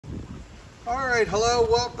All right, hello,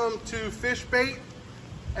 welcome to Fish Bait.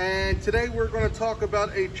 And today we're going to talk about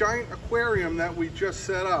a giant aquarium that we just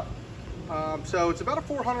set up. So it's about a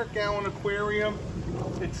 400-gallon aquarium.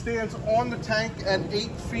 It stands on the tank at 8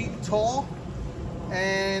 feet tall.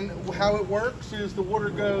 And how it works is the water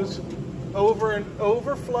goes over an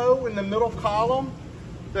overflow in the middle column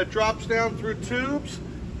that drops down through tubes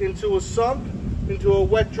into a sump, into a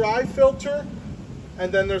wet dry filter.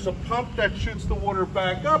 And then there's a pump that shoots the water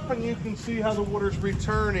back up, and you can see how the water's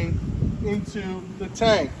returning into the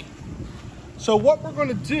tank. So what we're going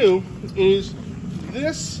to do is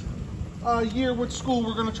this year with school,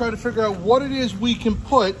 we're going to try to figure out what it is we can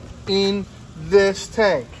put in this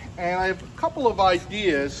tank. And I have a couple of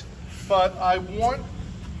ideas, but I want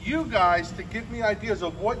you guys to give me ideas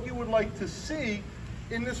of what you would like to see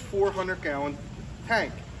in this 400-gallon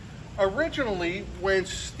tank. Originally, when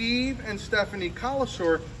Steve and Stephanie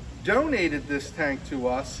Colasor donated this tank to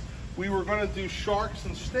us, we were going to do sharks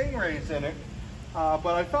and stingrays in it,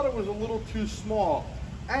 but I thought it was a little too small.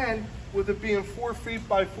 And with it being 4 feet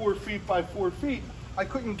by 4 feet by 4 feet, I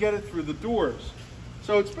couldn't get it through the doors.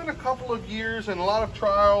 So it's been a couple of years and a lot of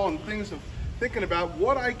trial and things of thinking about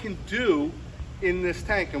what I can do in this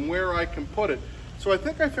tank and where I can put it. So I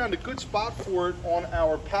think I found a good spot for it on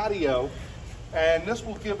our patio. And this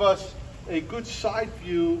will give us a good side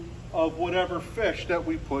view of whatever fish that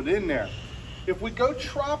we put in there. If we go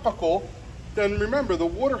tropical, then remember the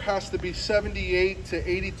water has to be 78 to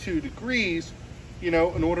 82 degrees, in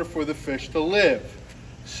order for the fish to live.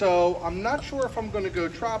 So I'm not sure if I'm going to go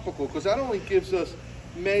tropical because that only gives us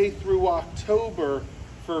May through October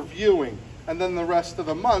for viewing. And then the rest of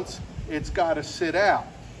the months, it's got to sit out.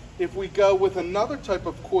 If we go with another type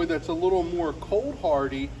of koi that's a little more cold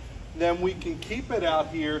hardy, then we can keep it out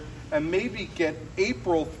here and maybe get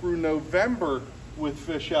April through November with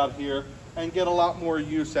fish out here and get a lot more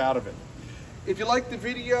use out of it. If you like the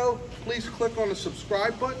video, please click on the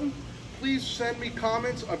subscribe button. Please send me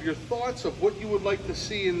comments of your thoughts of what you would like to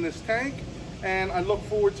see in this tank, and I look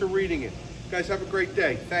forward to reading it. Guys, have a great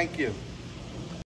day. Thank you.